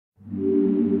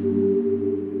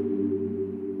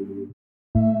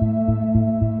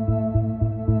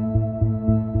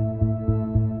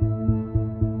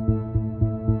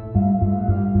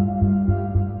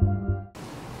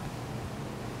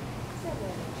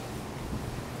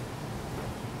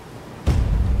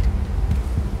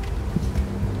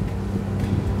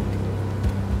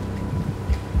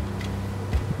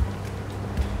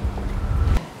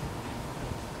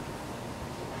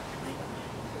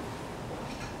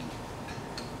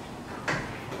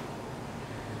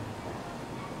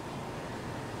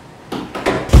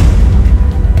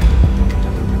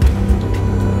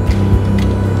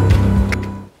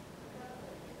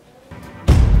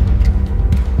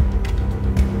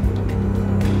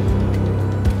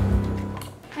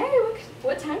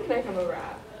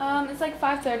It's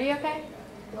like 5:30, okay?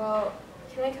 Well,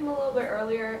 can I come a little bit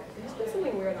earlier? There's been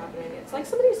something weird happening. It's like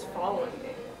somebody's following me.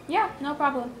 Yeah, no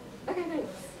problem. Okay,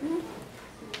 thanks.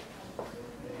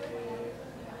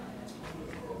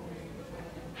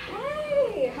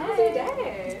 Hey, how's your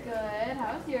day? Good.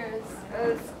 How's yours?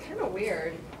 It's kind of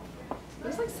weird.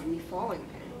 There's like somebody following me.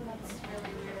 That's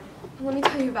really weird. Let me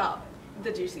tell you about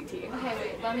the juicy tea. Okay,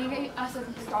 wait. Let me get us some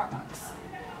Starbucks.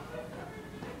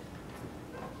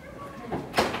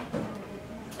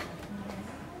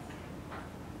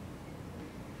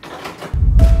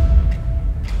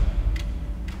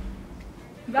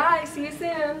 Bye, see you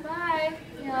soon. Bye.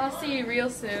 Yeah, I'll see you real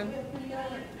soon.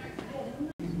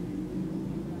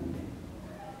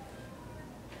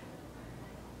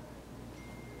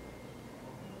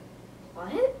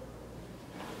 What?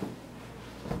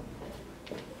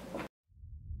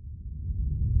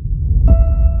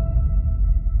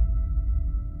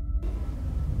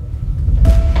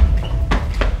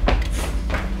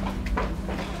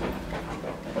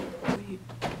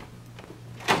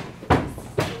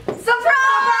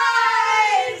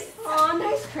 Surprise! Aw,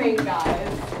 nice crane,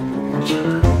 guys.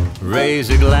 Raise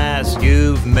a glass,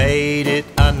 you've made it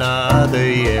another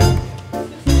year.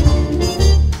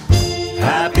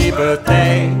 Happy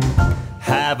birthday,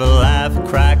 have a laugh,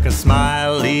 crack a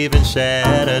smile, even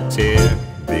shed a tear,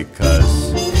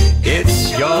 because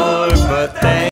it's your birthday.